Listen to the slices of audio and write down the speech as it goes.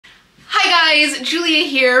guys, Julia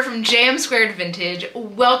here from JM Squared Vintage.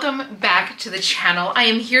 Welcome back to the channel. I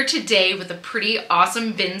am here today with a pretty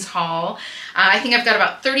awesome bins haul. I think I've got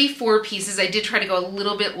about 34 pieces. I did try to go a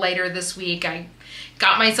little bit lighter this week. I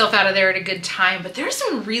got myself out of there at a good time, but there's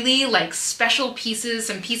some really special pieces,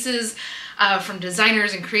 some pieces from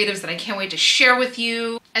designers and creatives that I can't wait to share with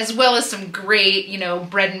you, as well as some great,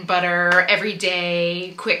 bread and butter,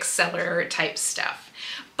 everyday, quick seller type stuff.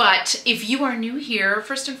 But if you are new here,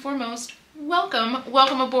 first and foremost,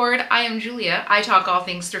 welcome aboard. I am Julia. I talk all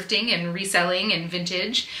things thrifting and reselling and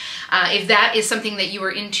vintage. If that is something that you are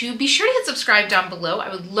into, be sure to hit subscribe down below. I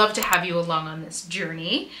would love to have you along on this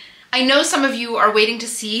journey. I know some of you are waiting to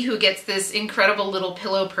see who gets this incredible little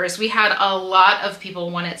pillow purse. We had a lot of people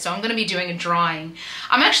want it, so I'm going to be doing a drawing.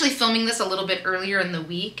 I'm actually filming this a little bit earlier in the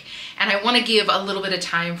week, and I want to give a little bit of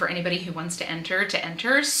time for anybody who wants to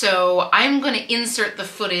enter. So I'm going to insert the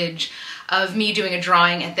footage of me doing a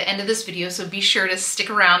drawing at the end of this video, so be sure to stick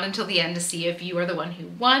around until the end to see if you are the one who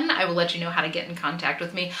won. I will let you know how to get in contact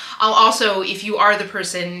with me. I'll also, if you are the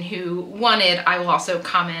person who won it, I will also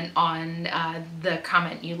comment on the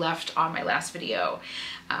comment you left on my last video,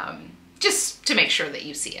 just to make sure that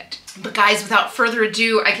you see it. But guys, without further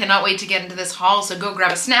ado, I cannot wait to get into this haul, so go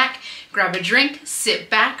grab a snack, grab a drink, sit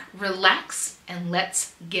back, relax, and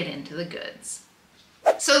let's get into the goods.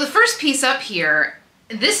 So the first piece up here,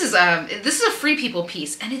 this is a Free People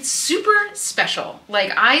piece, and it's super special.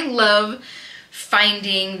 I love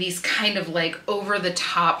finding these kind of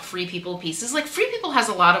over-the-top Free People pieces. Free People has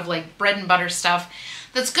a lot of bread and butter stuff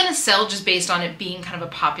that's gonna sell just based on it being kind of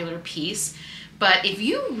a popular piece. But if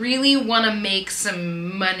you really want to make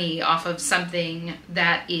some money off of something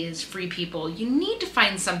that is Free People, you need to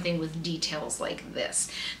find something with details like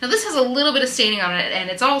this. Now this has a little bit of staining on it, and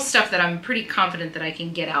it's all stuff that I'm pretty confident that I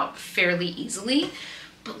can get out fairly easily.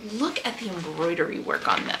 But look at the embroidery work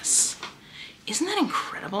on this. Isn't that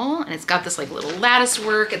incredible? And it's got this little lattice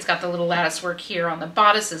work. It's got the little lattice work here on the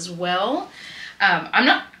bodice as well. I'm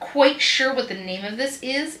not quite sure what the name of this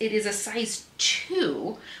is. It is a size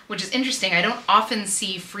 2, which is interesting. I don't often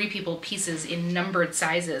see Free People pieces in numbered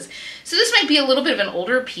sizes. So this might be a little bit of an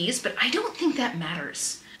older piece, but I don't think that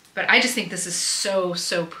matters. But I just think this is so,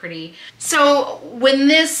 so pretty. So when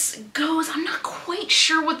this goes, I'm not quite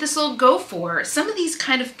sure what this will go for. Some of these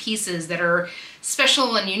kind of pieces that are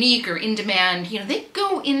special and unique or in demand, they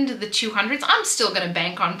go into the 200s. I'm still gonna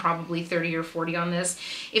bank on probably 30 or 40 on this.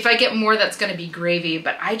 If I get more, that's gonna be gravy,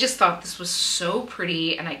 but I just thought this was so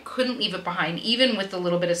pretty and I couldn't leave it behind, even with the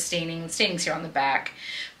little bit of staining. The staining's here on the back.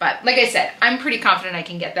 But like I said, I'm pretty confident I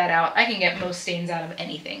can get that out. I can get most stains out of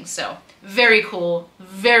anything. So very cool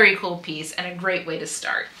piece and a great way to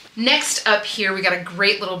start. Next up here, we got a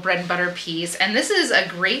great little bread and butter piece. And this is a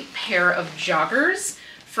great pair of joggers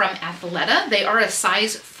from Athleta. They are a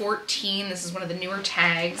size 14. This is one of the newer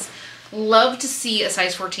tags. Love to see a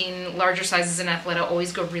size 14. Larger sizes in Athleta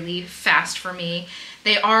always go really fast for me.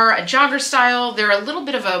 They are a jogger style. They're a little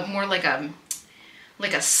bit of a more like a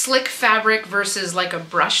slick fabric versus a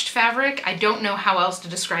brushed fabric. I don't know how else to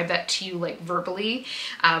describe that to you verbally,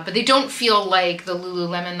 but they don't feel like the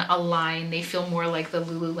Lululemon Align. They feel more like the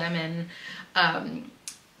Lululemon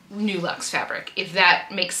New Luxe fabric, if that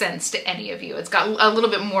makes sense to any of you. It's got a little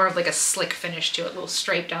bit more of a slick finish to it, a little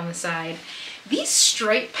stripe down the side. These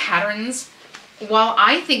stripe patterns, while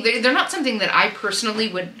I think they're not something that I personally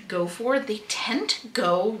would go for, they tend to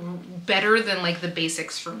go better than the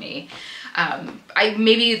basics for me.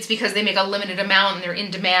 Maybe it's because they make a limited amount and they're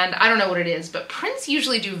in demand. I don't know what it is, but prints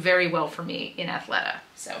usually do very well for me in Athleta.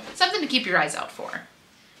 So something to keep your eyes out for.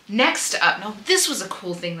 Next up, now this was a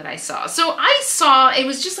cool thing that I saw. So I saw, it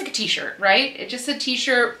was just a t-shirt, right? It just said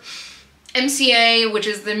t-shirt, MCA, which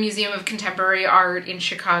is the Museum of Contemporary Art in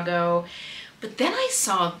Chicago. But then I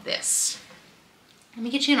saw this. Let me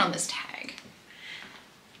get you in on this tag.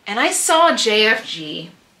 And I saw JFG,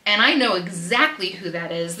 and I know exactly who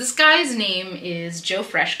that is. This guy's name is Joe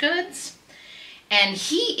Freshgoods, and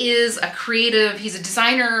he is a creative, he's a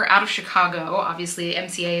designer out of Chicago. Obviously,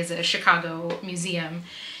 MCA is a Chicago museum.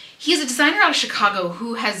 He's a designer out of Chicago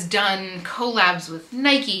who has done collabs with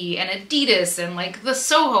Nike and Adidas and the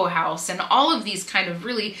Soho House and all of these kind of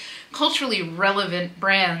really culturally relevant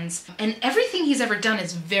brands. And everything he's ever done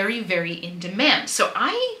is very, very in demand. So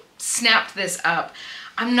I snapped this up.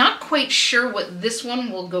 I'm not quite sure what this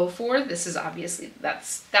one will go for. This is obviously,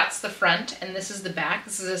 that's the front and this is the back.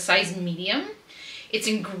 This is a size medium. It's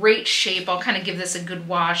in great shape. I'll kind of give this a good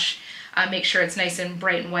wash. Make sure it's nice and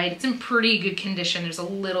bright and white. It's in pretty good condition. There's a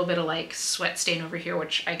little bit of sweat stain over here,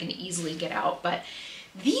 which I can easily get out, but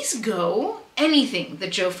these go, anything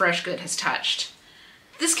that Joe Freshgood has touched,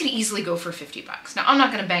 This could easily go for 50 bucks. Now, I'm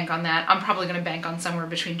not gonna bank on that. I'm probably gonna bank on somewhere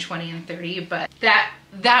between 20 and 30, but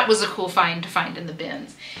that was a cool find to find in the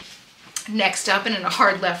bins. Next up, and in a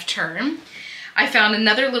hard left turn, I found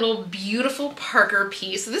another little beautiful Parker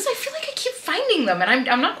piece. This, I feel like I keep finding them, and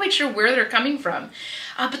I'm not quite sure where they're coming from.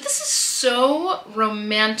 But this is so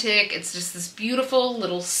romantic. It's just this beautiful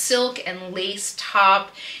little silk and lace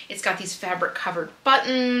top. It's got these fabric covered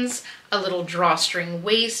buttons, a little drawstring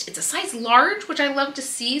waist. It's a size large, which I love to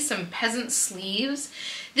see, some peasant sleeves.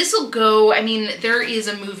 This will go, I mean, there is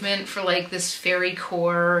a movement for like this fairy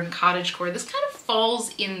core and cottage core. This kind of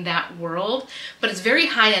falls in that world, but it's very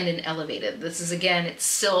high-end and elevated. This is, again, it's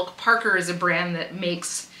silk. Parker is a brand that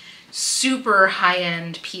makes super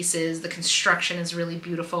high-end pieces. The construction is really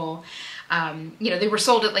beautiful. You know, they were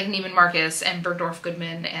sold at like Neiman Marcus and Bergdorf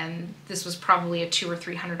Goodman, and this was probably a $200 or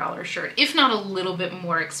 $300 shirt, if not a little bit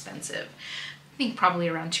more expensive. I think probably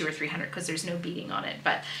around $200 or $300 because there's no beading on it.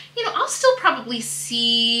 But, you know, I'll still probably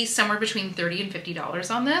see somewhere between $30 and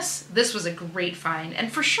 $50 on this. This was a great find, and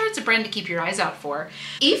for sure it's a brand to keep your eyes out for.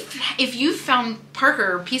 If you found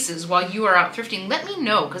Parker pieces while you are out thrifting, let me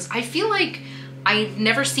know, because I feel like I've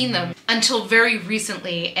never seen them until very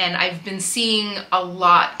recently, and I've been seeing a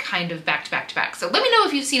lot kind of back to back to back. So let me know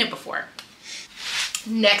if you've seen it before.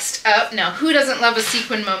 Next up, now who doesn't love a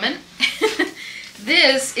sequin moment?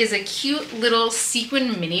 This is a cute little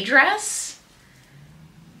sequin mini dress.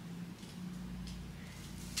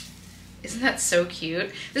 Isn't that so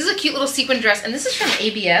cute? This is a cute little sequin dress, and this is from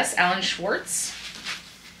ABS, Alan Schwartz.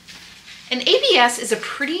 And ABS is a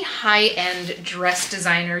pretty high-end dress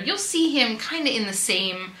designer. You'll see him kind of in the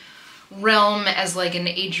same realm as like an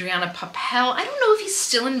Adriana Papel. I don't know if he's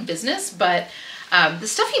still in business, but the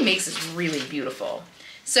stuff he makes is really beautiful.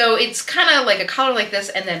 So it's kind of like a collar like this,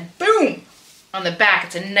 and then boom! On the back,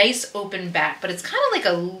 it's a nice open back, but it's kind of like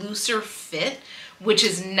a looser fit, which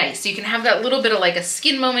is nice. So you can have that little bit of like a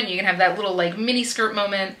skin moment, you can have that little like mini skirt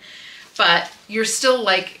moment, but you're still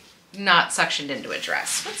like not suctioned into a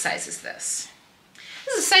dress. What size is this?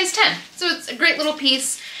 This is a size 10. So it's a great little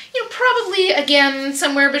piece. You know, probably again,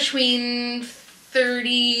 somewhere between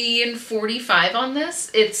 30 and 45 on this.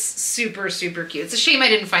 It's super, super cute. It's a shame I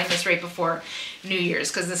didn't find this right before New Year's,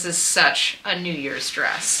 because this is such a New Year's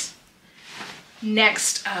dress.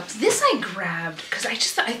 Next up, this I grabbed because I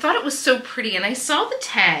thought it was so pretty, and I saw the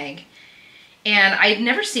tag and I'd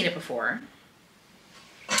never seen it before,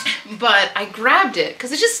 but I grabbed it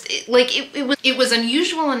because it was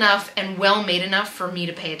unusual enough and well made enough for me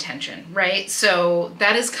to pay attention, right? So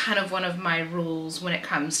that is kind of one of my rules when it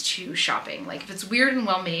comes to shopping. Like, if it's weird and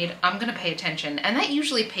well made, I'm gonna pay attention, and that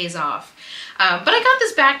usually pays off. But I got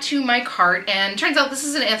this back to my cart, and turns out this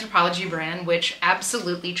is an Anthropologie brand, which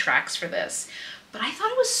absolutely tracks for this. But I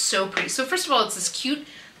thought it was so pretty. So first of all, it's this cute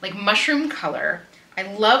like mushroom color. I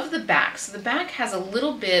love the back. So the back has a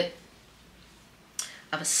little bit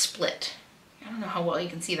of a split. I don't know how well you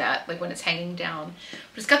can see that, like when it's hanging down,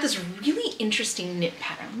 but it's got this really interesting knit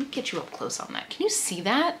pattern. Let me get you up close on that. Can you see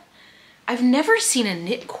that? I've never seen a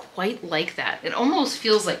knit quite like that. It almost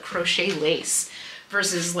feels like crochet lace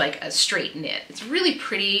versus like a straight knit. It's really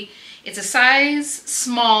pretty. It's a size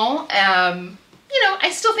small. You know, I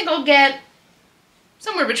still think I'll get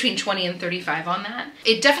somewhere between 20 and 35 on that.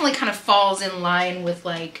 It definitely kind of falls in line with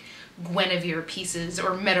like Guinevere pieces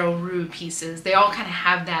or Meadow Rue pieces. They all kind of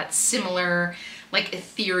have that similar like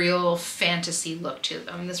ethereal fantasy look to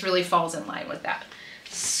them. This really falls in line with that.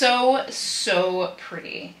 So, so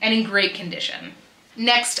pretty and in great condition.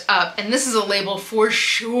 Next up, and this is a label for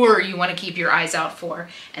sure you want to keep your eyes out for,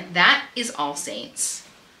 and that is All Saints.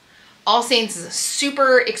 All Saints is a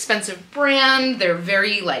super expensive brand. They're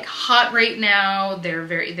very like hot right now. They're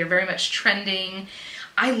very much trending.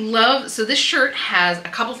 I love, so this shirt has a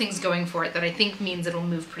couple things going for it that I think means it'll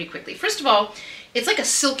move pretty quickly. First of all, it's like a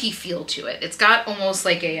silky feel to it. It's got almost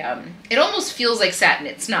like a, it almost feels like satin.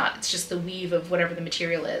 It's not, it's just the weave of whatever the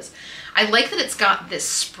material is. I like that it's got this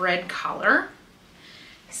spread collar.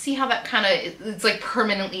 See how that kind of, it's like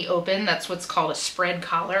permanently open. That's what's called a spread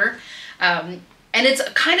collar. And it's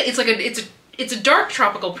kind of, it's a dark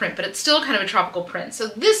tropical print, but it's still kind of a tropical print. So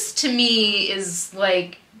this to me is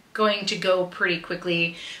like going to go pretty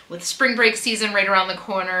quickly with spring break season right around the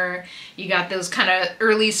corner. You got those kind of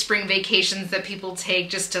early spring vacations that people take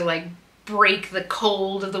just to like break the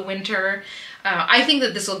cold of the winter. I think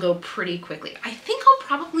that this will go pretty quickly. I think I'll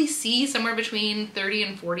probably see somewhere between 30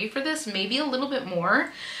 and 40 for this, maybe a little bit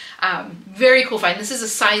more. Very cool find. This is a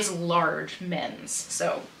size large men's,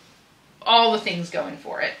 so all the things going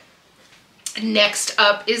for it. Next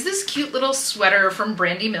up is this cute little sweater from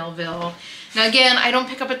Brandy Melville. Now again, I don't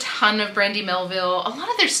pick up a ton of Brandy Melville. A lot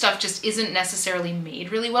of their stuff just isn't necessarily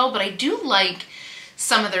made really well, but I do like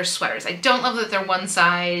some of their sweaters. I don't love that they're one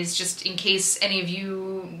size, just in case any of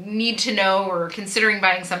you need to know or are considering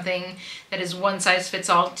buying something that is one size fits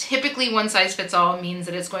all. Typically one size fits all means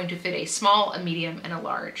that it's going to fit a small, a medium, and a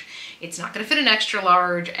large. It's not going to fit an extra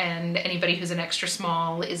large, and anybody who's an extra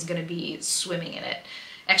small is going to be swimming in it.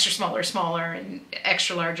 Extra small or smaller, and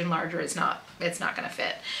extra large and larger is not, it's not going to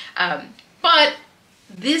fit. But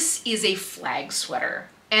this is a flag sweater,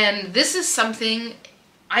 and this is something,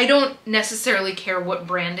 I don't necessarily care what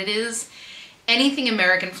brand it is. Anything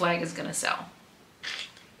American flag is gonna sell.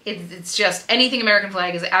 It's just, anything American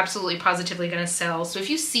flag is absolutely positively gonna sell. So if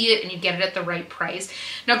you see it and you get it at the right price.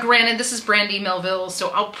 Now granted, this is Brandy Melville, so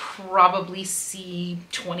I'll probably see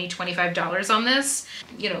 $20, $25 on this.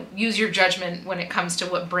 You know, use your judgment when it comes to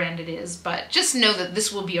what brand it is, but just know that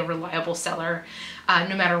this will be a reliable seller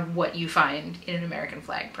no matter what you find in an American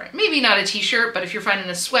flag print. Maybe not a t-shirt, but if you're finding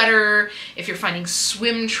a sweater, if you're finding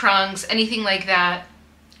swim trunks, anything like that,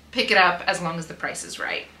 pick it up as long as the price is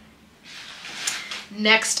right.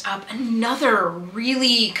 Next up, another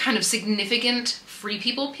really kind of significant Free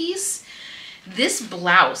People piece. This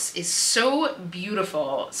blouse is so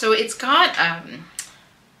beautiful. So it's got kind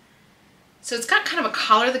of a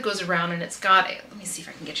collar that goes around, and it's got, let me see if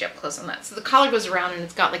I can get you up close on that. So the collar goes around and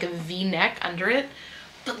it's got like a V-neck under it,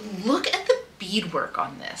 but look at the beadwork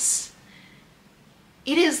on this.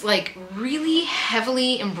 It is like really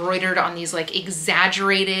heavily embroidered on these like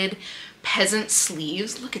exaggerated peasant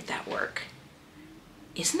sleeves. Look at that work.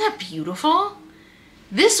 Isn't that beautiful?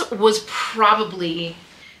 This was probably,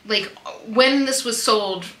 like, when this was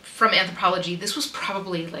sold from Anthropologie, this was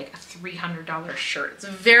probably like a $300 shirt. It's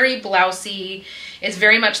very blousy. It's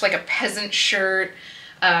very much like a peasant shirt.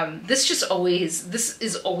 This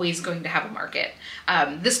is always going to have a market.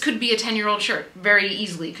 This could be a 10-year-old shirt. Very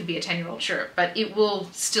easily could be a 10-year-old shirt, but it will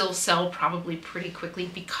still sell probably pretty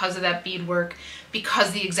quickly because of that beadwork, because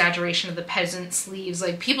of the exaggeration of the peasant sleeves.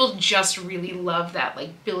 Like, people just really love that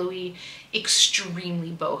like billowy,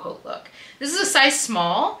 extremely boho look. This is a size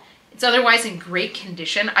small. It's otherwise in great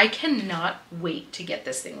condition. I cannot wait to get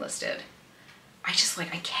this thing listed. I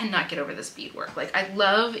cannot get over this beadwork. Like, I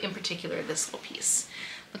love in particular this little piece.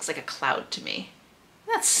 Looks like a cloud to me.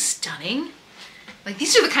 That's stunning. Like,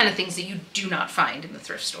 these are the kind of things that you do not find in the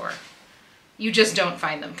thrift store. You just don't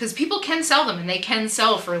find them, because people can sell them, and they can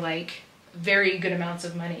sell for like very good amounts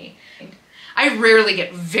of money. I rarely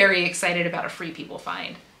get very excited about a Free People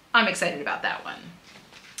find. I'm excited about that one.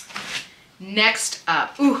 Next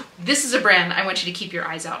up, ooh, this is a brand I want you to keep your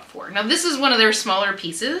eyes out for. Now, this is one of their smaller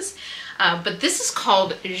pieces, but this is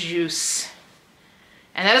called Juice,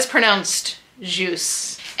 and that is pronounced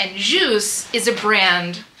Juice. And Juice is a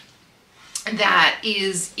brand that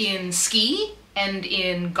is in ski and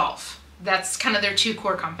in golf. That's kind of their two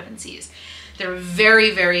core competencies. They're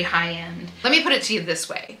very, very high end. Let me put it to you this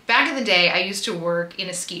way. Back in the day, I used to work in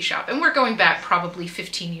a ski shop, and we're going back probably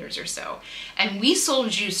 15 years or so. And we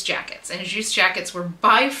sold Juice jackets, and Juice jackets were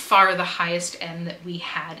by far the highest end that we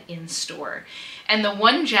had in store. And the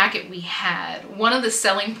one jacket we had, one of the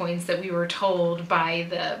selling points that we were told by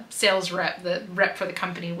the sales rep, the rep for the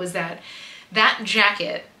company, was that that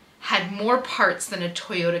jacket had more parts than a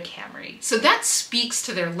Toyota Camry. So that speaks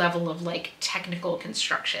to their level of like technical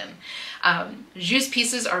construction. Juice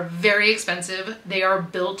pieces are very expensive. They are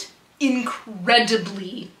built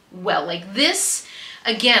incredibly well. Like, this,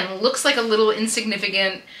 again, looks like a little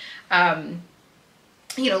insignificant,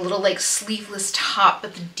 you know, little like sleeveless top,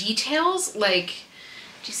 but the details, like,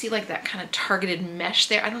 do you see like that kind of targeted mesh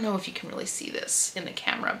there? I don't know if you can really see this in the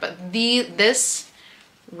camera, but this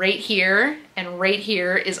right here and right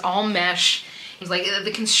here is all mesh. It's like,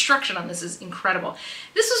 the construction on this is incredible.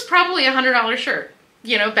 This was probably a $100 shirt,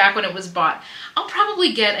 you know, back when it was bought. I'll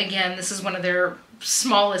probably get, again, this is one of their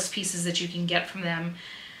smallest pieces that you can get from them,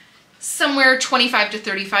 somewhere 25 to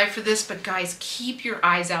 35 for this, but guys, keep your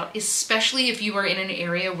eyes out, especially if you are in an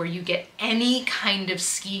area where you get any kind of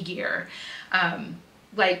ski gear.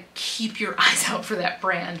 Like, keep your eyes out for that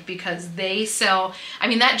brand, because they sell, I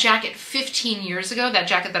mean, that jacket 15 years ago, that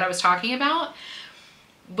jacket that I was talking about,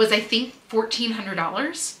 was I think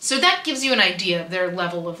 $1,400. So that gives you an idea of their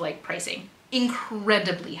level of like pricing.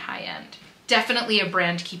 Incredibly high end. Definitely a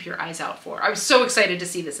brand to keep your eyes out for. I was so excited to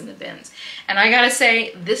see this in the bins. And I gotta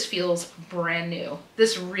say, this feels brand new.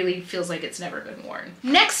 This really feels like it's never been worn.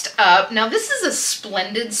 Next up, now this is a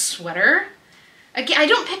Splendid sweater. Again, I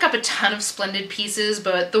don't pick up a ton of Splendid pieces,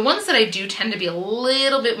 but the ones that I do tend to be a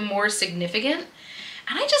little bit more significant.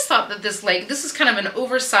 And I just thought that this is kind of an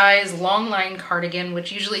oversized long line cardigan,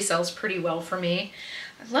 which usually sells pretty well for me.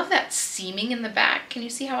 I love that seaming in the back. Can you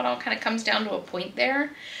see how it all kind of comes down to a point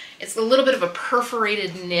there? It's a little bit of a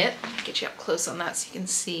perforated knit. Let me get you up close on that so you can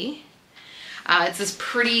see. It's this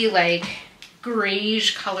pretty like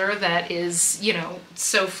grayish color that is, you know,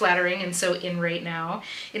 so flattering and so in right now.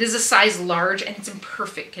 It is a size large and it's in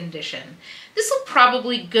perfect condition. This will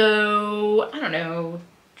probably go, I don't know,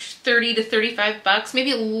 30 to 35 bucks,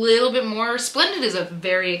 maybe a little bit more. Splendid is a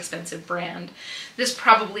very expensive brand. This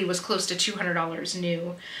probably was close to $200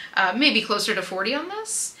 new, maybe closer to 40 on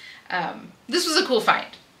this. This was a cool find.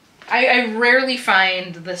 I rarely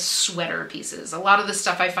find the sweater pieces. A lot of the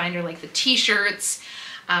stuff I find are like the t-shirts.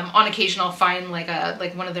 On occasion I'll find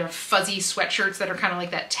like one of their fuzzy sweatshirts that are kind of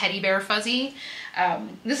like that teddy bear fuzzy.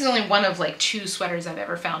 This is only one of like 2 sweaters I've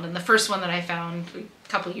ever found, and the first one that I found a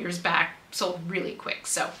couple years back sold really quick,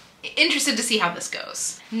 so interested to see how this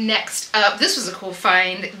goes. Next up, this was a cool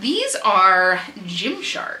find. These are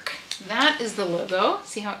Gymshark. That is the logo.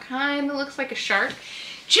 See how it kind of looks like a shark?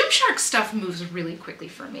 Gymshark stuff moves really quickly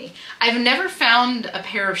for me. I've never found a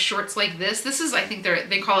pair of shorts like this. This is, I think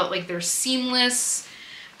they call it like their seamless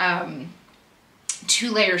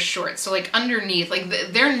 2-layer shorts. So like underneath, like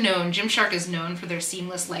they're known, Gymshark is known for their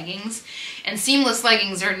seamless leggings, and seamless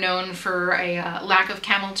leggings are known for a lack of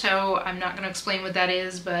camel toe. I'm not going to explain what that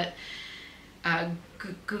is, but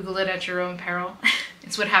Google it at your own peril.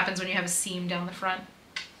 It's what happens when you have a seam down the front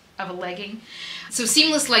of a legging. So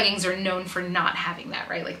seamless leggings are known for not having that,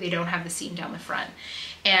 right? Like they don't have the seam down the front,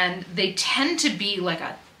 and they tend to be like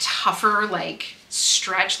a tougher like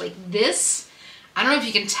stretch. Like this, I don't know if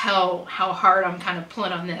you can tell how hard I'm kind of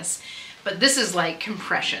pulling on this, but this is like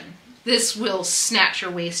compression. This will snatch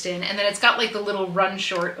your waist in, and then it's got like the little run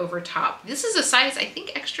short over top. This is a size, I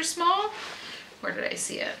think, extra small. Where did I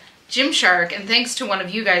see it? Gymshark, and thanks to one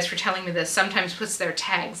of you guys for telling me this, sometimes puts their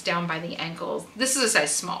tags down by the ankles. This is a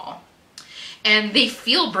size small, and they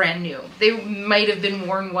feel brand new. They might have been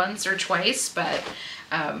worn once or twice, but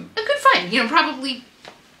a good find. You know, probably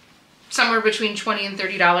somewhere between $20 and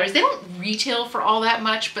 $30. They don't retail for all that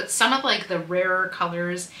much, but some of like the rarer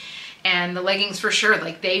colors and the leggings for sure,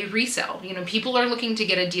 like they resell. You know, people are looking to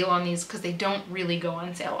get a deal on these because they don't really go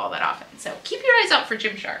on sale all that often. So keep your eyes out for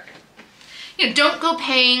Gymshark. You know, don't go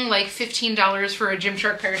paying like $15 for a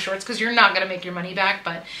Gymshark pair of shorts because you're not going to make your money back.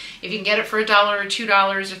 But if you can get it for $1 or $2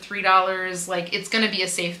 or $3, like it's going to be a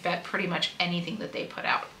safe bet pretty much anything that they put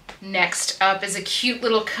out. Next up is a cute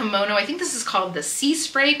little kimono. I think this is called the Sea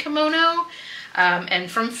Spray kimono,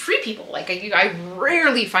 and from Free People. Like I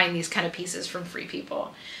rarely find these kind of pieces from Free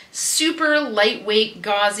People. Super lightweight,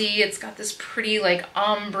 gauzy. It's got this pretty like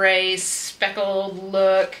ombre speckled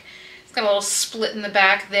look. It's got a little split in the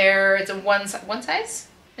back there. It's a one size?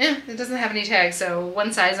 Yeah, it doesn't have any tags, so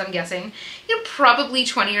one size I'm guessing. You know, probably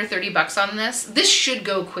 20 or 30 bucks on this. This should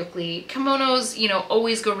go quickly. Kimonos, you know,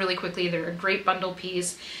 always go really quickly. They're a great bundle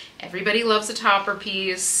piece. Everybody loves a topper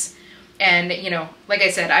piece. And, you know, like I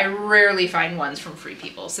said, I rarely find ones from Free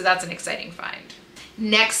People, so that's an exciting find.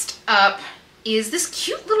 Next up is this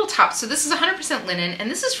cute little top. So this is 100% linen,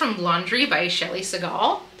 and this is from Laundry by Shelly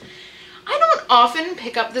Segal. I don't often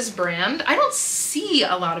pick up this brand. I don't see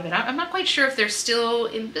a lot of it. I'm not quite sure if they're still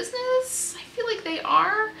in business. I feel like they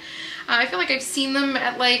are. I feel like I've seen them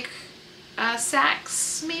at like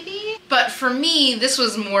Saks maybe. But for me, this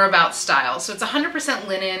was more about style. So it's 100%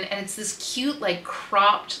 linen, and it's this cute like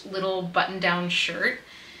cropped little button-down shirt.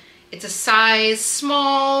 It's a size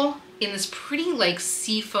small in this pretty like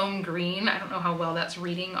seafoam green. I don't know how well that's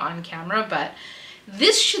reading on camera, but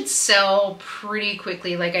this should sell pretty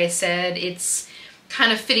quickly. Like I said, it's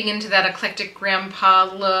kind of fitting into that eclectic grandpa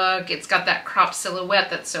look. It's got that crop silhouette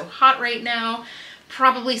that's so hot right now.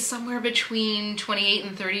 Probably somewhere between 28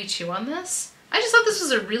 and 32 on this. I just thought this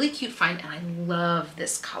was a really cute find, and I love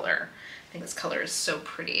this color. I think this color is so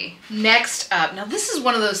pretty. Next up, now this is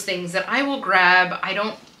one of those things that I will grab. I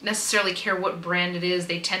don't necessarily care what brand it is.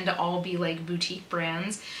 They tend to all be like boutique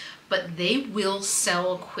brands, but they will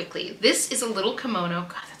sell quickly. This is a little kimono.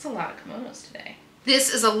 God, that's a lot of kimonos today.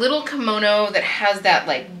 This is a little kimono that has that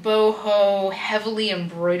like boho, heavily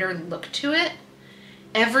embroidered look to it.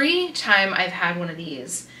 Every time I've had one of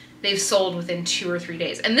these, they've sold within 2 or 3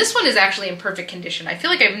 days. And this one is actually in perfect condition. I feel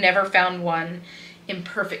like I've never found one in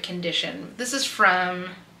perfect condition. This is from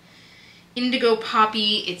Indigo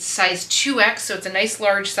Poppy. It's size 2X, so it's a nice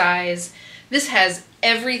large size. This has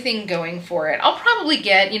everything going for it. I'll probably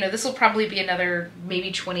get, you know, this will probably be another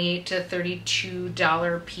maybe $28 to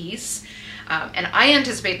 $32 piece. And I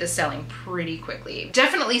anticipate this selling pretty quickly.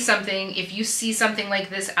 Definitely something, if you see something like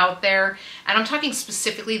this out there, and I'm talking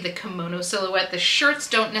specifically the kimono silhouette, the shirts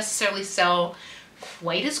don't necessarily sell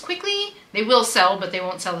quite as quickly. They will sell, but they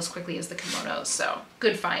won't sell as quickly as the kimonos, so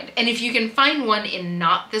good find. And if you can find one in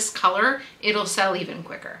not this color, it'll sell even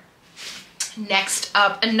quicker. Next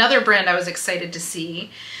up, another brand I was excited to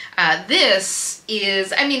see. This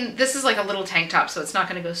is, I mean, this is like a little tank top, so it's not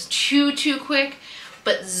gonna go too quick,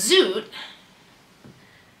 but Zoot,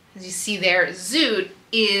 as you see there, Zoot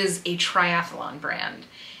is a triathlon brand.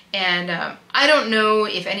 And I don't know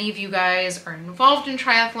if any of you guys are involved in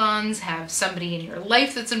triathlons, have somebody in your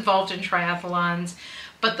life that's involved in triathlons,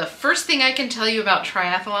 but the first thing I can tell you about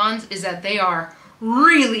triathlons is that they are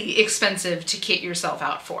really expensive to kit yourself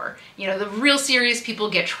out for. You know, the real serious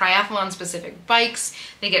people get triathlon specific bikes,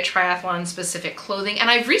 they get triathlon specific clothing, and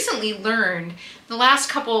I've recently learned, the last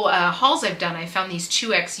couple hauls I've done, I found these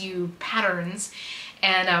 2XU patterns,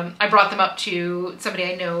 and I brought them up to somebody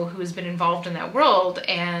I know who has been involved in that world,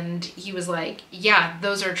 and he was like, yeah,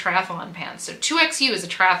 those are triathlon pants. So 2XU is a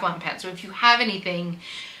triathlon pant. So if you have anything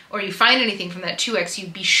or you find anything from that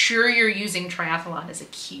 2XU, be sure you're using triathlon as a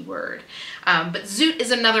keyword. But Zoot is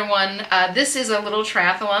another one. This is a little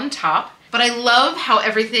triathlon top, but I love how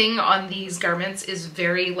everything on these garments is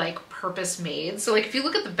very like purpose made. So like if you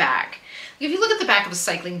look at the back, if you look at the back of a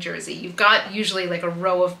cycling jersey, you've got usually like a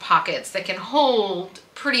row of pockets that can hold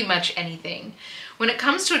pretty much anything. When it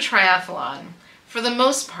comes to a triathlon, for the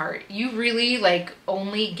most part, you really like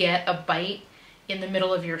only get a bite in the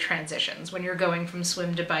middle of your transitions when you're going from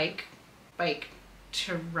swim to bike, bike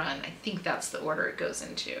to run. I think that's the order it goes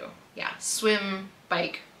into. Yeah, swim,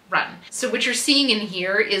 bike, run. So what you're seeing in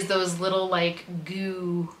here is those little like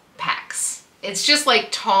goo packs. It's just like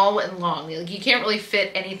tall and long. Like you can't really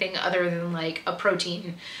fit anything other than like a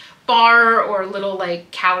protein bar or little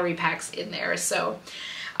like calorie packs in there. So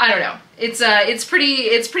I don't know. It's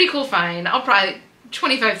pretty cool find. I'll probably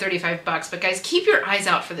 25, 35 bucks, but guys, keep your eyes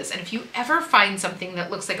out for this. And if you ever find something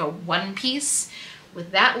that looks like a one piece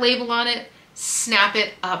with that label on it, snap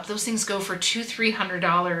it up. Those things go for $200,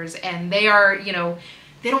 $300, and they are, you know,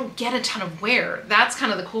 they don't get a ton of wear. That's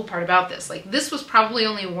kind of the cool part about this. Like this was probably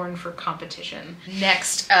only worn for competition.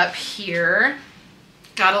 Next up here,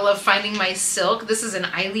 gotta love finding my silk. This is an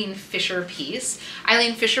Eileen Fisher piece,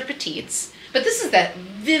 Eileen Fisher Petites, but this is that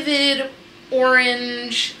vivid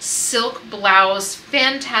orange silk blouse,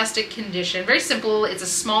 fantastic condition, very simple. It's a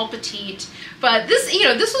small petite, but this, you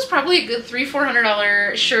know, this was probably a good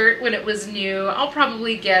 $300-400 shirt when it was new. I'll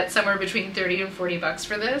probably get somewhere between 30 and 40 bucks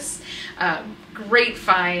for this. Great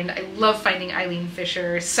find. I love finding Eileen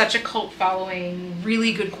Fisher. Such a cult following,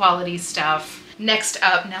 really good quality stuff. Next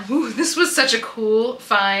up, now, ooh, this was such a cool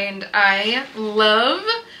find. I love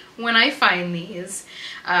when I find these.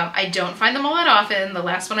 I don't find them all that often. The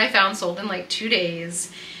last one I found sold in like 2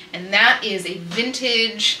 days, and that is a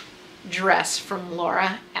vintage dress from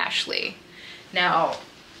Laura Ashley. Now,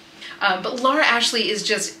 but Laura Ashley is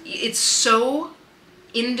just, it's so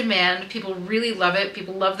in demand. People really love it.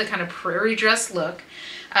 People love the kind of prairie dress look.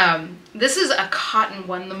 This is a cotton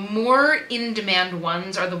one. The more in demand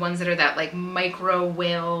ones are the ones that are that like micro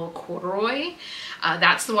whale corduroy.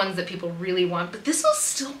 That's the ones that people really want, but this will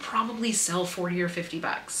still probably sell 40 or 50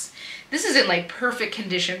 bucks. This is in like perfect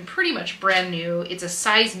condition, pretty much brand new. It's a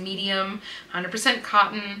size medium, 100%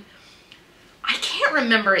 cotton. I can't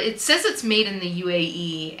remember. It says it's made in the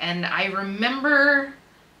UAE, and I remember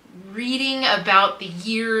reading about the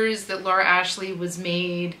years that Laura Ashley was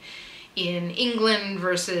made in England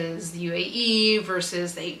versus the UAE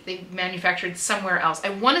versus they manufactured somewhere else. I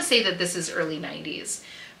want to say that this is early 90s,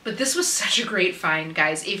 but this was such a great find,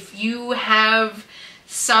 guys. If you have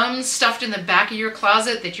some stuffed in the back of your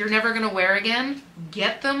closet that you're never going to wear again,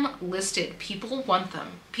 get them listed. People want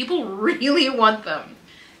them. People really want them.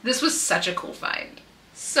 This was such a cool find.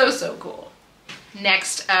 So cool.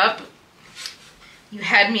 Next up, you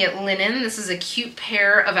had me at linen. This is a cute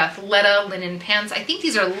pair of Athleta linen pants. I think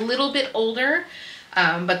these are a little bit older,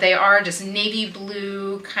 but they are just navy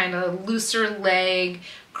blue, kind of looser leg,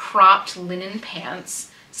 cropped linen pants.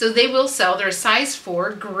 So they will sell. They're a size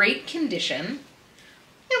 4, great condition.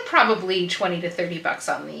 You know, probably 20 to 30 bucks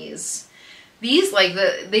on these. These, like,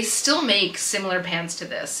 they still make similar pants to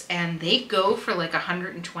this, and they go for like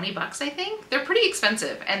 120 bucks, I think. They're pretty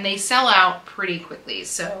expensive, and they sell out pretty quickly.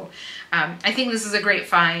 So I think this is a great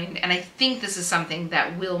find, and I think this is something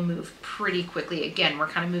that will move pretty quickly. Again, we're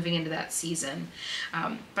kind of moving into that season.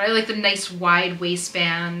 But I like the nice wide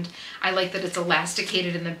waistband. I like that it's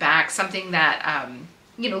elasticated in the back, something that,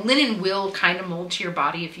 you know, linen will kind of mold to your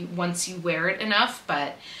body if you once you wear it enough,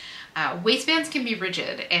 but Waistbands can be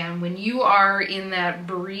rigid, and when you are in that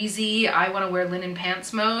breezy, I want to wear linen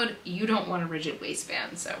pants mode, you don't want a rigid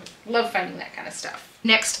waistband. So love finding that kind of stuff.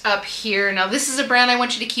 Next up here, now this is a brand I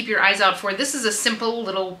want you to keep your eyes out for. This is a simple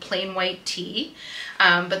little plain white tee,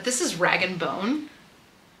 but this is Rag & Bone.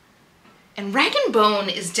 And Rag & Bone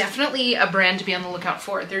is definitely a brand to be on the lookout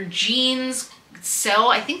for. Their jeans sell,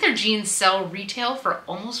 I think their jeans sell retail for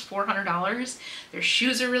almost $400. Their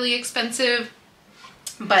shoes are really expensive,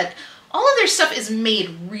 but all of their stuff is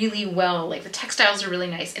made really well. Like the textiles are really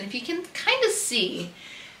nice. And if you can kind of see,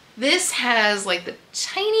 this has like the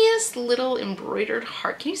tiniest little embroidered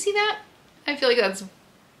heart. Can you see that? I feel like that's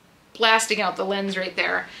blasting out the lens right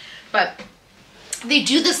there. But they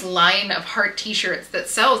do this line of heart t-shirts that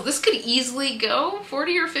sells. This could easily go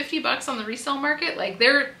 40 or 50 bucks on the resale market. Like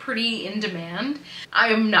they're pretty in demand.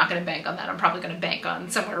 I'm not gonna bank on that. I'm probably gonna bank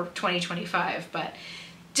on somewhere 20, 25, but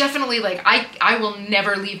definitely like I will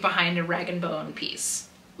never leave behind a Rag & Bone piece.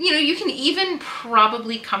 You know, you can even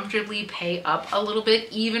probably comfortably pay up a little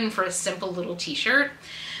bit even for a simple little t-shirt.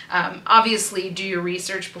 Obviously do your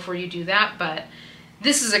research before you do that, but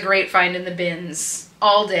this is a great find in the bins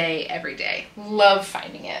all day, every day. Love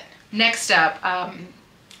finding it. Next up,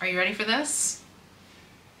 are you ready for this?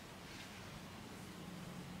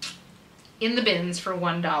 In the bins for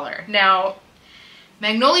 $1. Now,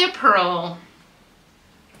 Magnolia Pearl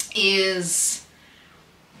is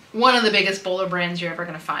one of the biggest BOLO brands you're ever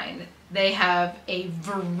gonna find. They have a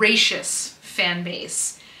voracious fan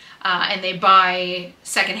base, and they buy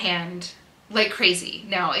secondhand like crazy.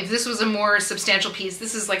 Now, if this was a more substantial piece,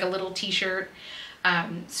 this is like a little t-shirt,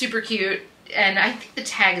 super cute, and I think the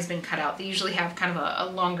tag has been cut out. They usually have kind of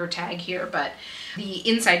a longer tag here, but the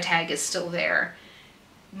inside tag is still there.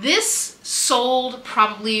 This sold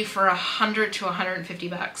probably for 100 to 150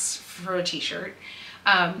 bucks for a t-shirt.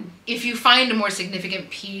 If you find a more significant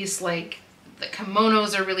piece, like the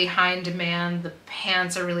kimonos are really high in demand, the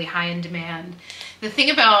pants are really high in demand. The thing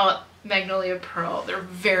about Magnolia Pearl, they're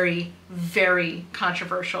very, very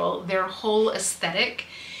controversial. Their whole aesthetic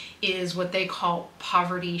is what they call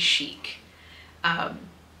poverty chic.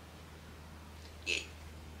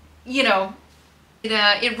 You know,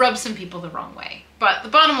 it rubs some people the wrong way. But the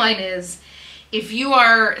bottom line is, if you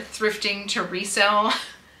are thrifting to resell,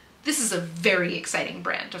 this is a very exciting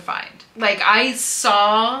brand to find. Like I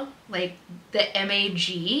saw like the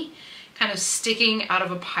MAG kind of sticking out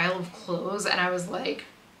of a pile of clothes and I was like,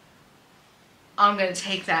 I'm gonna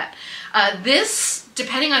take that. This,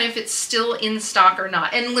 depending on if it's still in stock or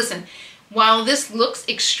not, and listen, while this looks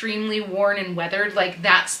extremely worn and weathered, like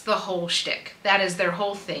that's the whole shtick. That is their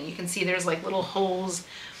whole thing. You can see there's like little holes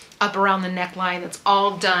up around the neckline. That's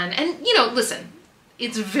all done. And you know, listen,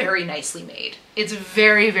 it's very nicely made. It's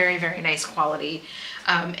very, very, very nice quality.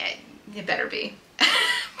 It better be.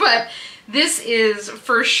 But this is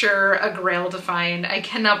for sure a grail to find. I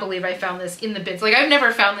cannot believe I found this in the bins. Like I've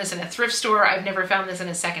never found this in a thrift store. I've never found this in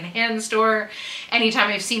a secondhand store. Anytime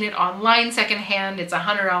I've seen it online secondhand, it's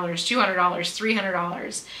 $100, $200,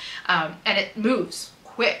 $300, and it moves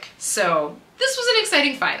quick. So this was an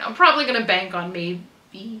exciting find. I'm probably gonna bank on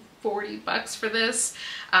maybe 40 bucks for this.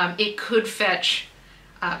 It could fetch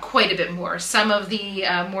quite a bit more. Some of the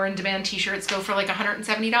more in-demand t-shirts go for like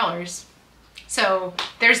 $170. So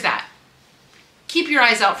there's that. Keep your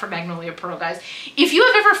eyes out for Magnolia Pearl, guys. If you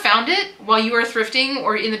have ever found it while you are thrifting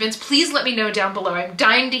or in the bins, please let me know down below. I'm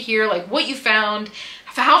dying to hear like what you found,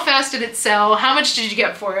 how fast did it sell, how much did you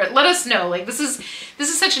get for it? Let us know. Like this is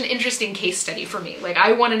such an interesting case study for me. Like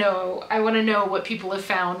I want to know what people have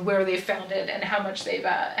found, where they've found it, and how much they've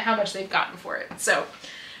gotten for it. So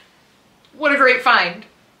what a great find.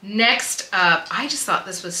 Next up, I just thought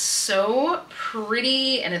this was so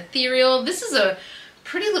pretty and ethereal. This is a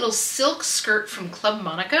pretty little silk skirt from Club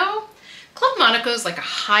Monaco. Club Monaco is like a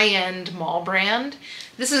high-end mall brand.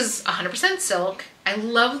 This is 100% silk. I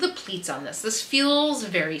love the pleats on this. This feels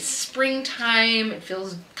very springtime. It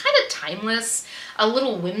feels kind of timeless, a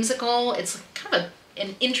little whimsical. It's kind of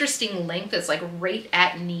an interesting length. It's like right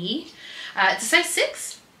at knee. It's a size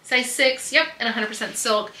 6. Size 6, yep, and 100%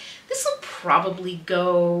 silk. This will probably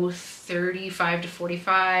go 35 to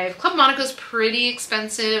 45. Club Monaco's pretty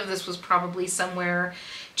expensive. This was probably somewhere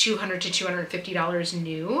 $200 to $250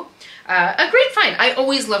 new. A great find. I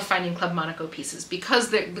always love finding Club Monaco pieces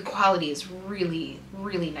because the quality is really,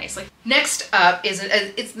 really nice. Like next up is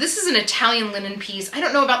this is an Italian linen piece. I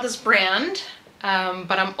don't know about this brand,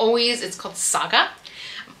 but it's called Saga.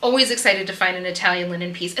 Always excited to find an Italian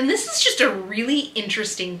linen piece. And this is just a really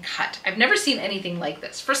interesting cut. I've never seen anything like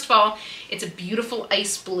this. First of all, it's a beautiful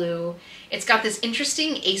ice blue. It's got this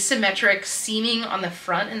interesting asymmetric seaming on the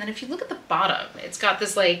front. And then if you look at the bottom, it's got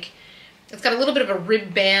this like, it's got a little bit of a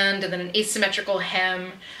rib band and then an asymmetrical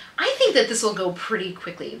hem. I think that this will go pretty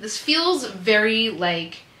quickly. This feels very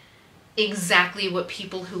like exactly what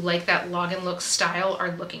people who like that log and look style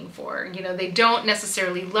are looking for. You know, they don't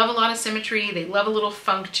necessarily love a lot of symmetry. They love a little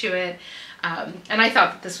funk to it. And I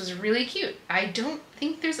thought that this was really cute. I don't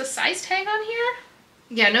think there's a size tag on here.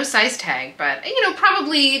 Yeah, no size tag, but you know,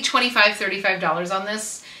 probably $25, $35 on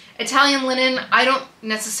this. Italian linen, I don't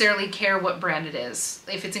necessarily care what brand it is.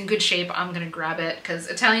 If it's in good shape, I'm gonna grab it because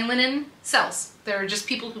Italian linen sells. There are just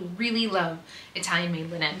people who really love Italian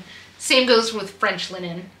made linen. Same goes with French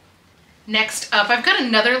linen. Next up, I've got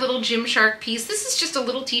another little Gymshark piece. This is just a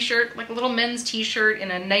little t-shirt, like a little men's t-shirt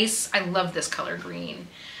in a nice, I love this color green.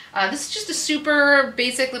 This is just a super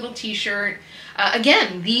basic little t-shirt.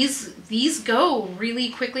 Again, these go really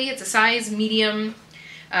quickly. It's a size medium,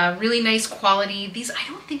 really nice quality. These, I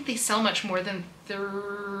don't think they sell much more than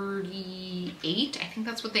 38. I think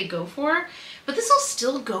that's what they go for. But this will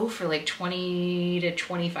still go for like $20 to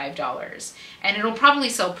 $25. And it'll probably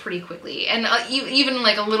sell pretty quickly. And even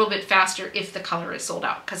like a little bit faster if the color is sold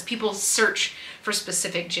out, because people search for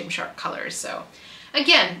specific Gymshark colors. So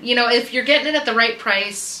again, you know, if you're getting it at the right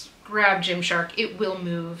price, grab Gymshark. It will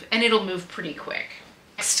move, and it'll move pretty quick.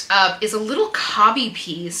 Next up is a little Cobby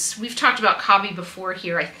piece. We've talked about Cobby before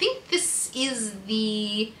here. I think this is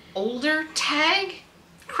the older tag.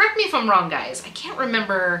 Correct me if I'm wrong, guys. I can't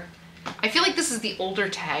remember. I feel like this is the older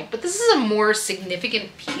tag, but this is a more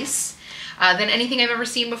significant piece than anything I've ever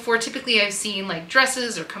seen before. Typically I've seen like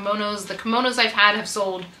dresses or kimonos. The kimonos I've had have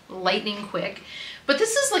sold lightning quick, but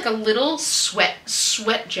this is like a little sweat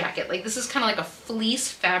jacket. Like this is kind of like a fleece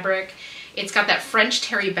fabric. It's got that French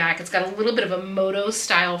terry back. It's got a little bit of a moto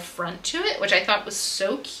style front to it, which I thought was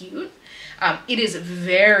so cute. It is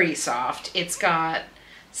very soft. It's got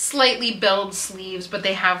slightly belled sleeves, but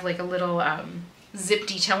they have like a little zip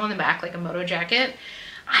detail on the back, like a moto jacket.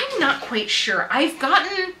 I'm not quite sure. I've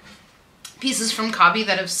gotten pieces from Cobby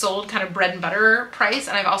that have sold kind of bread and butter price,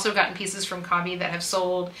 and I've also gotten pieces from Cobby that have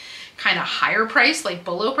sold kind of higher price, like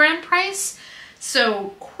BOLO brand price.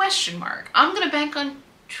 So question mark. I'm gonna bank on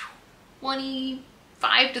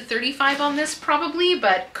 25 to 35 on this probably,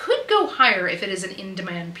 but could go higher if it is an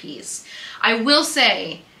in-demand piece. I will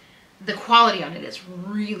say the quality on it is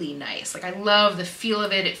really nice. Like I love the feel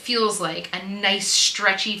of it. It feels like a nice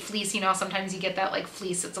stretchy fleece. You know, sometimes you get that like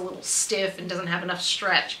fleece that's a little stiff and doesn't have enough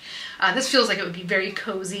stretch. This feels like it would be very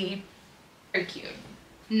cozy, very cute.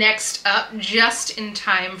 Next up, just in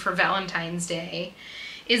time for Valentine's Day,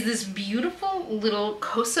 is this beautiful little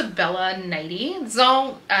Cosabella nightie. It's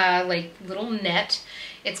all like little net.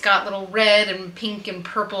 It's got little red and pink and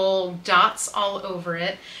purple dots all over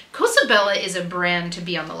it. Cosabella is a brand to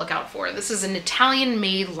be on the lookout for. This is an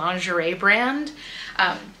Italian-made lingerie brand.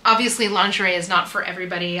 Obviously, lingerie is not for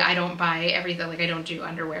everybody. I don't buy everything, like I don't do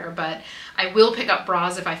underwear, but I will pick up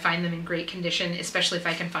bras if I find them in great condition, especially if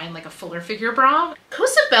I can find like a fuller figure bra.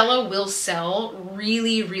 Cosabella will sell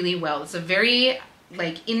really, really well. It's a very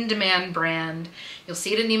like in-demand brand. You'll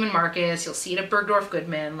see it at Neiman Marcus, you'll see it at Bergdorf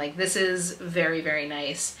Goodman. Like this is very, very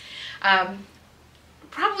nice.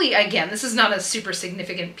 Probably, again, this is not a super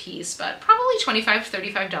significant piece, but probably $25,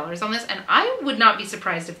 $35 on this, and I would not be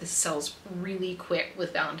surprised if this sells really quick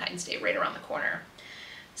with Valentine's Day right around the corner.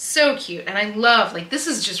 So cute, and I love, like, this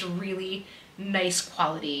is just really nice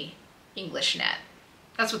quality English net.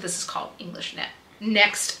 That's what this is called, English net.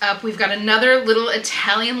 Next up, we've got another little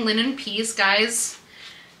Italian linen piece. Guys,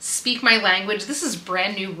 speak my language. This is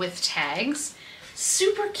brand new with tags.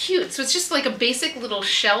 Super cute. So it's just like a basic little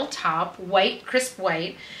shell top, white, crisp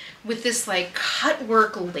white, with this like cut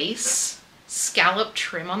work lace scallop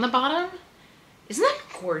trim on the bottom. Isn't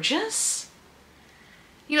that gorgeous?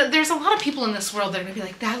 You know, there's a lot of people in this world that are gonna be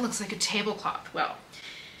like, that looks like a tablecloth. Well,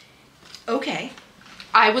 okay.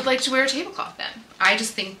 I would like to wear a tablecloth then. I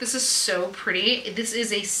just think this is so pretty. This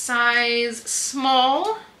is a size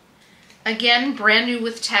small. Again, brand new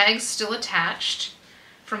with tags still attached.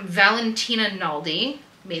 From Valentina Naldi,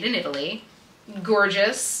 made in Italy.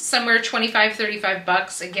 Gorgeous, somewhere 25, 35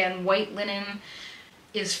 bucks. Again, white linen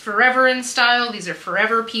is forever in style. These are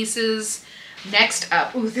forever pieces. Next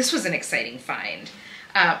up, ooh, this was an exciting find.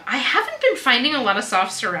 I haven't been finding a lot of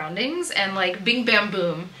soft surroundings, and like bing bam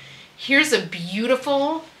boom. Here's a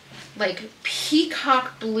beautiful like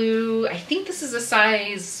peacock blue. I think this is a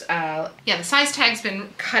size, yeah, the size tag's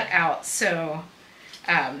been cut out, so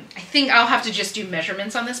I think I'll have to just do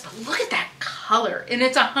measurements on this, but look at that color. And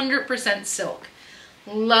it's 100% silk.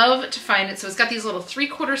 Love to find it. So it's got these little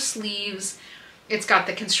 3/4 sleeves. It's got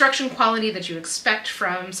the construction quality that you expect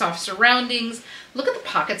from soft surroundings. Look at the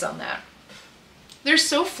pockets on that. They're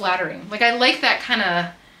so flattering. Like, I like that kind of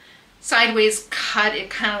sideways cut. It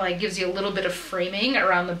kind of like gives you a little bit of framing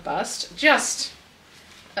around the bust. Just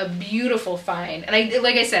a beautiful find. And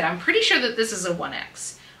like I said, I'm pretty sure that this is a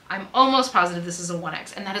 1X. I'm almost positive this is a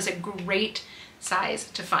 1X, and that is a great size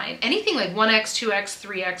to find. Anything like 1X, 2X,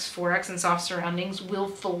 3X, 4X in soft surroundings will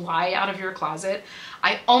fly out of your closet.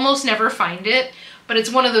 I almost never find it, but it's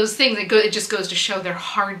one of those things that it just goes to show they're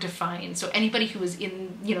hard to find. So anybody who is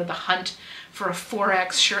in, you know, the hunt for a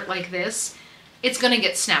 4X shirt like this, it's gonna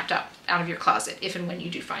get snapped up out of your closet if and when you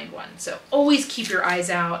do find one. So always keep your eyes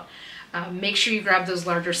out. Make sure you grab those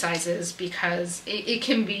larger sizes, because it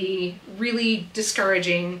can be really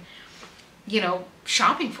discouraging, you know,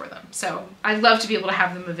 shopping for them. So I love to be able to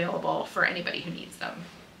have them available for anybody who needs them.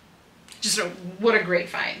 What a great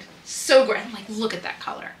find. So great. I'm like, look at that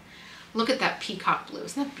color. Look at that peacock blue.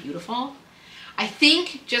 Isn't that beautiful? I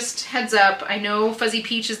think, just heads up, I know Fuzzy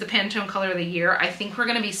Peach is the Pantone color of the year. I think we're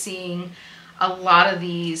gonna be seeing a lot of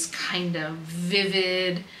these kind of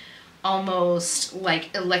vivid, almost like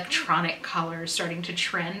electronic colors starting to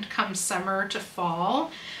trend come summer to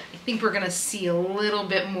fall. I think we're gonna see a little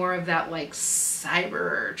bit more of that like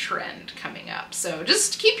cyber trend coming up. So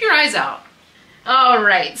just keep your eyes out. All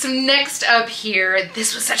right, so next up here,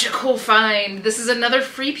 this was such a cool find. This is another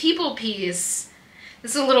Free People piece.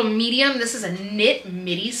 This is a little medium. This is a knit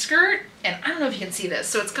midi skirt, and I don't know if you can see this.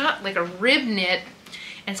 So it's got like a rib knit,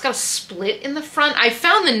 and it's got a split in the front. I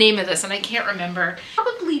found the name of this and I can't remember.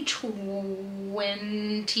 Probably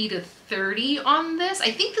 20 to 30 on this.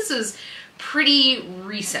 I think this is pretty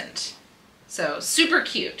recent. So super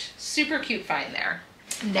cute find there.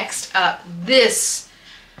 Next up, this,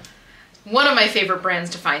 one of my favorite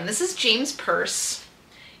brands to find. This is James Perse.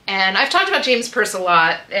 And I've talked about James Perse a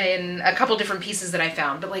lot in a couple different pieces that I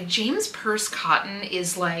found, but like James Perse cotton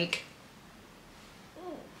is like,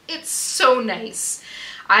 it's so nice.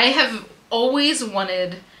 I have always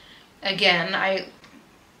wanted, again,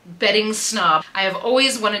 bedding snob, I have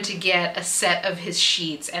always wanted to get a set of his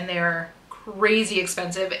sheets, and they're crazy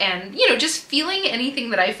expensive. And, you know, just feeling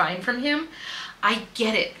anything that I find from him, I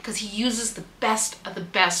get it, because he uses the best of the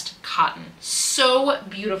best cotton. So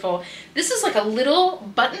beautiful. This is like a little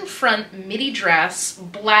button front midi dress,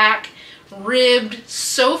 black, ribbed,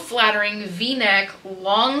 so flattering, V-neck,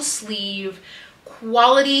 long sleeve,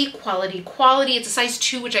 quality. It's a size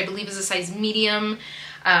 2, which I believe is a size medium.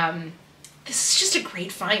 This is just a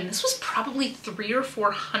great find. This was probably $300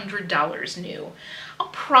 or $400 new. I'll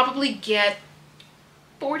probably get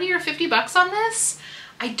 40 or 50 bucks on this.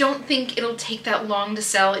 I don't think it'll take that long to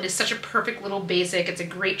sell. It is such a perfect little basic. It's a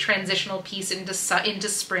great transitional piece into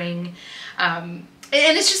spring. And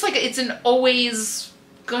it's just like, it's an always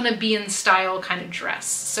gonna be in style kind of dress.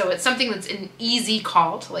 So it's something that's an easy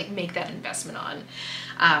call to like make that investment on.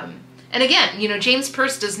 And again, you know, James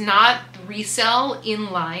Perse does not resell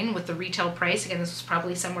in line with the retail price. Again, this was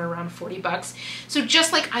probably somewhere around 40 bucks. So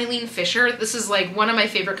just like Eileen Fisher, this is like one of my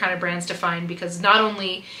favorite kind of brands to find, because not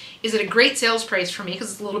only is it a great sales price for me,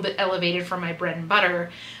 because it's a little bit elevated from my bread and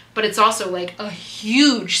butter, but it's also like a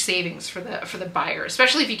huge savings for the buyer,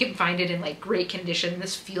 especially if you can find it in like great condition.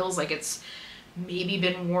 This feels like it's maybe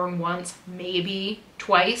been worn once, maybe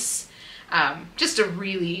twice. Just a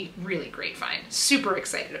really, really great find. Super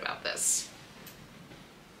excited about this.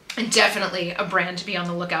 And definitely a brand to be on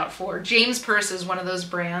the lookout for. James Perse is one of those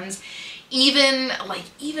brands, even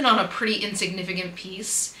on a pretty insignificant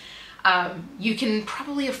piece, you can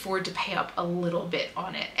probably afford to pay up a little bit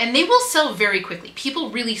on it. And they will sell very quickly. People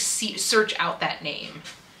really search out that name.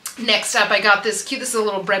 Next up, I got this cute, this is a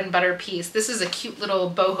little bread and butter piece. This is a cute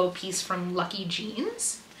little boho piece from Lucky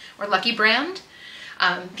Jeans, or Lucky brand.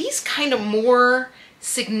 These kind of more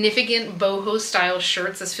significant boho style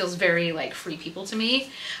shirts, this feels very like Free People to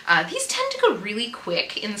me. These tend to go really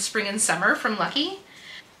quick in the spring and summer from Lucky.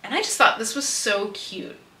 And I just thought this was so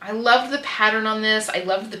cute. I loved the pattern on this. I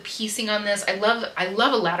loved the piecing on this. I love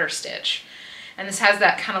a ladder stitch. And this has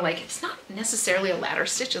that kind of like, it's not necessarily a ladder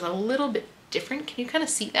stitch, it's a little bit different. Can you kind of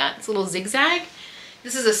see that? It's a little zigzag.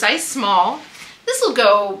 This is a size small. This will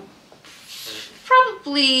go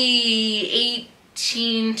probably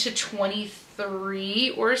 18 to 23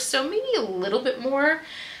 or so, maybe a little bit more.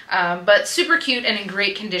 But super cute and in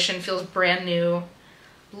great condition, feels brand new.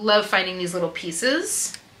 Love finding these little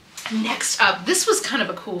pieces. Next up, this was kind of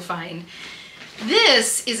a cool find.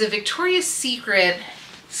 This is a Victoria's Secret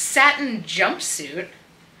satin jumpsuit.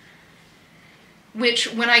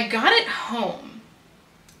 which when I got it home,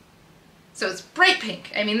 so it's bright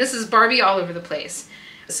pink. I mean, this is Barbie all over the place.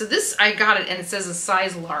 So this, I got it and it says a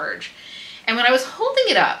size large. And when I was holding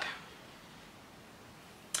it up,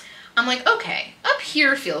 I'm like, okay, up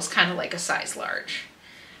here feels kind of like a size large.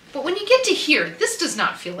 But when you get to here, this does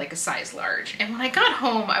not feel like a size large. And when I got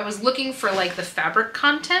home, I was looking for like the fabric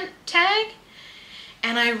content tag,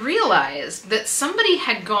 and I realized that somebody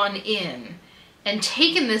had gone in and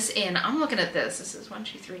taken this in. I'm looking at this. This is 1,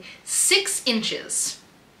 2, 3, 6 inches.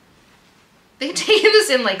 They had taken this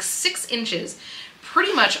in like 6 inches,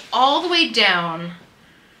 pretty much all the way down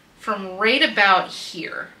from right about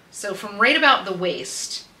here. So from right about the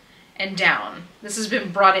waist and down, this has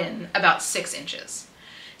been brought in about 6 inches.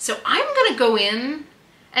 So I'm gonna go in,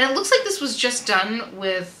 and it looks like this was just done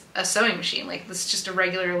with a sewing machine, like this is just a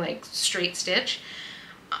regular like straight stitch.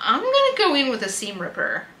 I'm gonna go in with a seam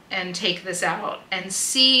ripper and take this out and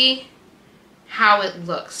see how it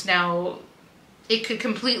looks. Now, it could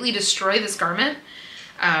completely destroy this garment,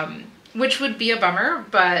 which would be a bummer,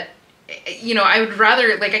 but you know, I would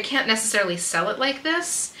rather, like, I can't necessarily sell it like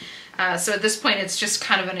this. So at this point, it's just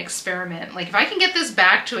kind of an experiment. Like, if I can get this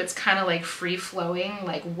back to its kind of like free-flowing,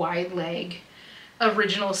 like wide leg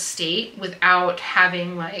original state without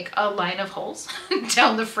having like a line of holes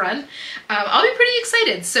down the front, I'll be pretty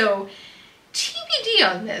excited. So TBD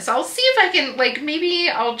on this. I'll see if I can, like, maybe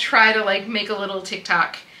I'll try to like make a little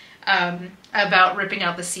TikTok about ripping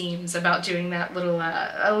out the seams, about doing that little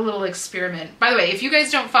a little experiment. By the way, if you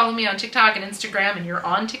guys don't follow me on TikTok and Instagram, and you're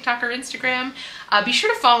on TikTok or Instagram, be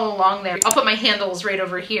sure to follow along there. I'll put my handles right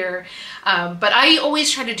over here. But I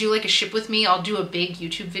always try to do like a ship with me. I'll do a big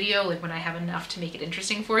YouTube video like when I have enough to make it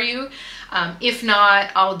interesting for you. If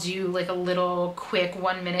not, I'll do like a little quick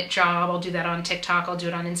 1-minute job. I'll do that on TikTok. I'll do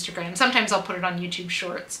it on Instagram. Sometimes I'll put it on YouTube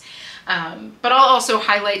Shorts. But I'll also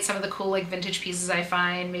highlight some of the cool like vintage pieces I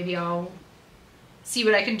find. Maybe I'll see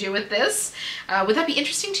what I can do with this. Would that be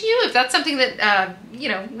interesting to you? If that's something that, you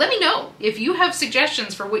know, let me know. If you have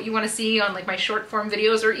suggestions for what you want to see on like my short form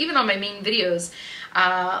videos or even on my main videos,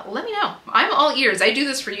 let me know. I'm all ears. I do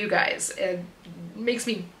this for you guys. It makes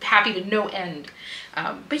me happy to no end.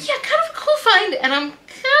 But yeah, kind of a cool find, and I'm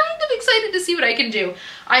kind of excited to see what I can do.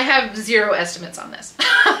 I have zero estimates on this.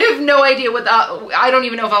 I have no idea what I don't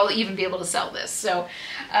even know if I'll even be able to sell this. So,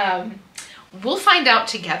 we'll find out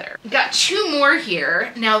together. Got 2 more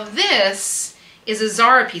here. Now this is a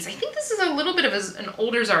Zara piece. I think this is a little bit of an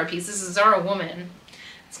older Zara piece. This is Zara Woman.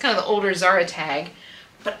 It's kind of the older Zara tag.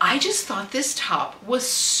 But I just thought this top was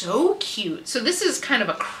so cute. So this is kind of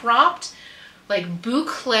a cropped, like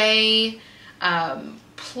boucle,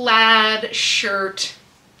 plaid shirt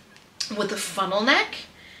with a funnel neck.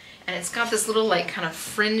 And it's got this little like kind of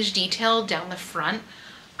fringe detail down the front.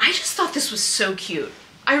 I just thought this was so cute.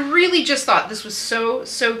 I really just thought this was so,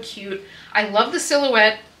 so cute. I love the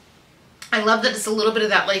silhouette. I love that it's a little bit of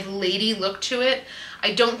that like lady look to it.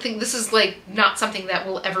 I don't think this is like not something that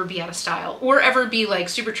will ever be out of style or ever be like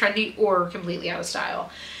super trendy or completely out of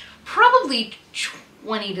style. Probably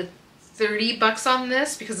 20 to 30 bucks on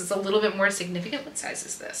this because it's a little bit more significant. What size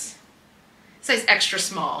is this? Size extra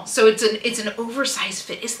small. So it's an oversized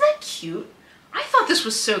fit. Isn't that cute? I thought this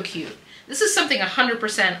was so cute. This is something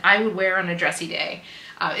 100% I would wear on a dressy day.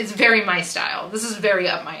 It's very my style. This is very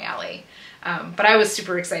up my alley. But I was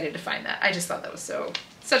super excited to find that. I just thought that was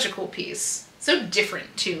such a cool piece. So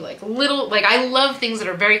different too, like little, like I love things that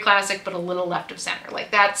are very classic, but a little left of center.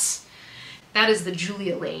 Like that is the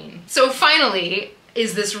Julia Lane. So finally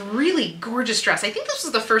is this really gorgeous dress. I think this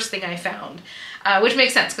was the first thing I found, which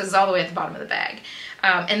makes sense because it's all the way at the bottom of the bag.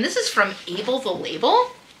 And this is from Able the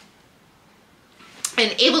Label.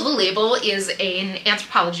 And Able the Label is an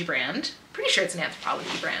Anthropologie brand. Pretty sure it's an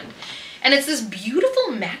Anthropologie brand. And it's this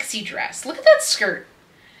beautiful maxi dress. Look at that skirt.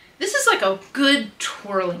 This is like a good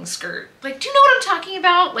twirling skirt. Like, do you know what I'm talking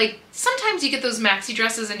about? Like, sometimes you get those maxi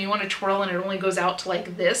dresses and you want to twirl and it only goes out to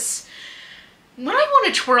like this. When I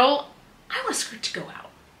want to twirl, I want a skirt to go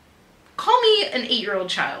out. Call me an 8-year-old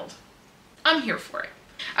child. I'm here for it.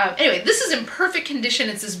 Anyway, this is in perfect condition.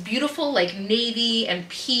 It's this beautiful like navy and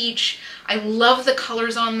peach. I love the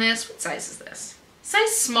colors on this. What size is this?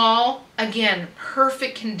 Size small. Again,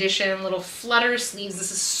 perfect condition. Little flutter sleeves.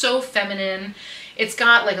 This is so feminine. It's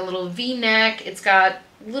got like a little V-neck. It's got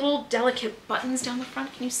little delicate buttons down the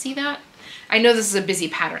front. Can you see that? I know this is a busy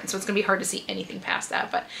pattern, so it's gonna be hard to see anything past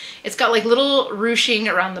that, but it's got like little ruching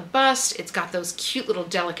around the bust. It's got those cute little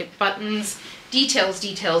delicate buttons. Details,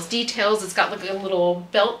 details, details. It's got like a little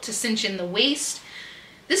belt to cinch in the waist.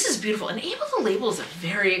 This is beautiful. And Able the Label is a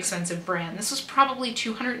very expensive brand. This was probably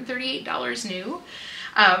 $238 new.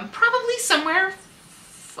 Probably somewhere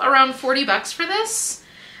around 40 bucks for this.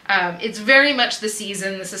 It's very much the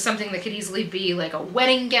season. This is something that could easily be like a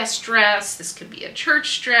wedding guest dress. This could be a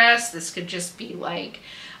church dress. This could just be like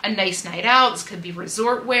a nice night out. This could be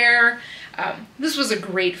resort wear. This was a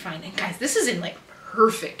great find. And guys, this is in like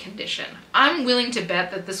perfect condition. I'm willing to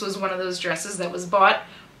bet that this was one of those dresses that was bought,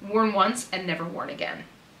 worn once, and never worn again.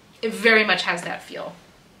 It very much has that feel.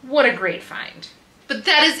 What a great find. But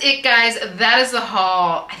that is it, guys. That is the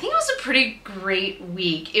haul. I think it was a pretty great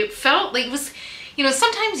week. It felt like it was, you know,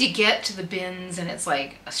 sometimes you get to the bins and it's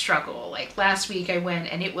like a struggle. Like last week I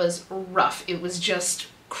went and it was rough. It was just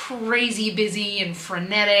crazy busy and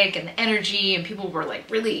frenetic and energy, and people were like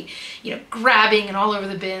really, you know, grabbing and all over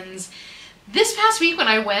the bins. This past week when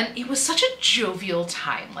I went, it was such a jovial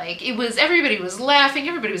time. Like it was, everybody was laughing,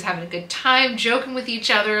 everybody was having a good time, joking with each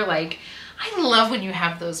other. Like I love when you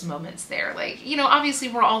have those moments there. Like, you know, obviously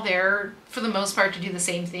we're all there for the most part to do the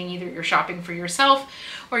same thing. Either you're shopping for yourself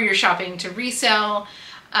or you're shopping to resell.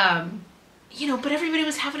 You know, but everybody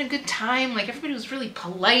was having a good time. Like everybody was really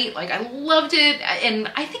polite. Like I loved it.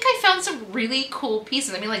 And I think I found some really cool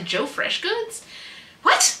pieces. I mean, like Joe Fresh Goods.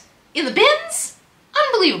 What? In the bins?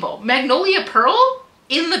 Unbelievable. Magnolia Pearl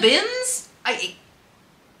in the bins? I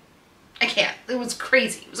can't. It was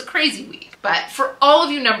crazy. It was a crazy week. But for all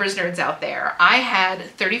of you numbers nerds out there, I had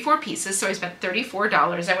 34 pieces, so I spent $34.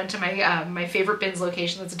 I went to my my favorite bins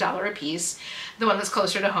location that's $1 a piece, the one that's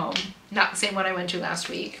closer to home, not the same one I went to last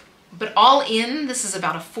week. But all in, this is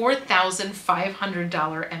about a $4,500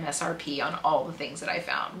 MSRP on all the things that I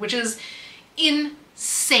found, which is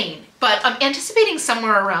insane. But I'm anticipating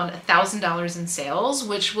somewhere around $1,000 in sales,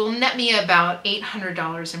 which will net me about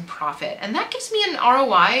 $800 in profit. And that gives me an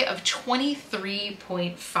ROI of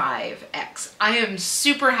 23.5x. I am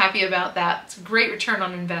super happy about that. It's a great return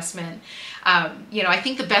on investment. You know, I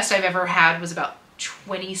think the best I've ever had was about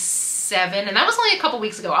 27, and that was only a couple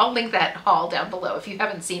weeks ago. I'll link that haul down below if you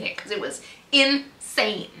haven't seen it, because it was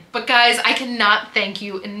insane. But guys, I cannot thank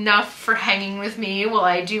you enough for hanging with me while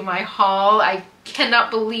I do my haul. I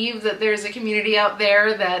cannot believe that there's a community out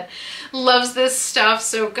there that loves this stuff.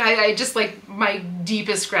 So guys, I just like my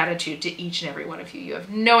deepest gratitude to each and every one of you. You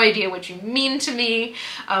have no idea what you mean to me.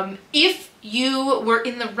 If you were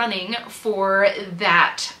in the running for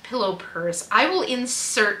that pillow purse, I will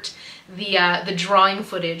insert the drawing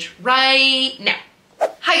footage right now.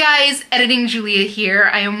 Hi guys, Editing Julia here.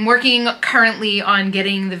 I am working currently on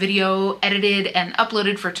getting the video edited and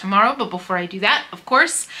uploaded for tomorrow, but before I do that, of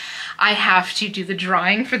course, I have to do the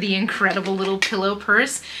drawing for the incredible little pillow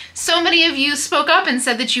purse. So many of you spoke up and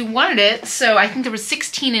said that you wanted it, so I think there was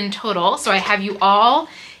 16 in total, so I have you all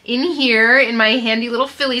in here in my handy little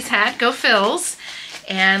Phillies hat. Go Phils.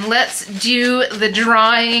 And let's do the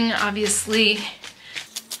drawing. Obviously,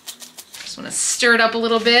 just want to stir it up a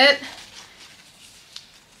little bit.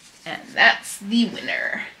 And that's the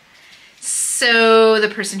winner. So the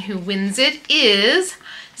person who wins it is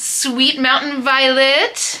Sweet Mountain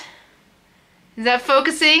Violet. Is that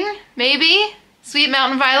focusing? Maybe? Sweet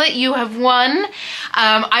Mountain Violet, you have won.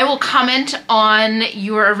 I will comment on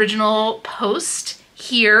your original post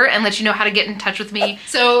here and let you know how to get in touch with me.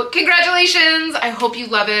 So congratulations. I hope you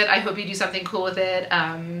love it. I hope you do something cool with it.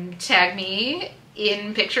 Tag me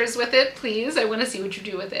in pictures with it, please. I want to see what you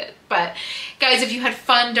do with it. But guys, if you had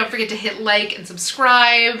fun, don't forget to hit like and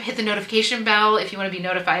subscribe, hit the notification bell if you want to be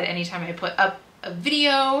notified anytime I put up a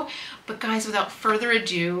video. But guys, without further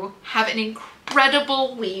ado, have an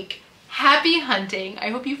incredible week. Happy hunting. I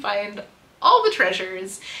hope you find all the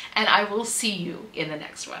treasures, and I will see you in the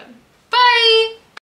next one.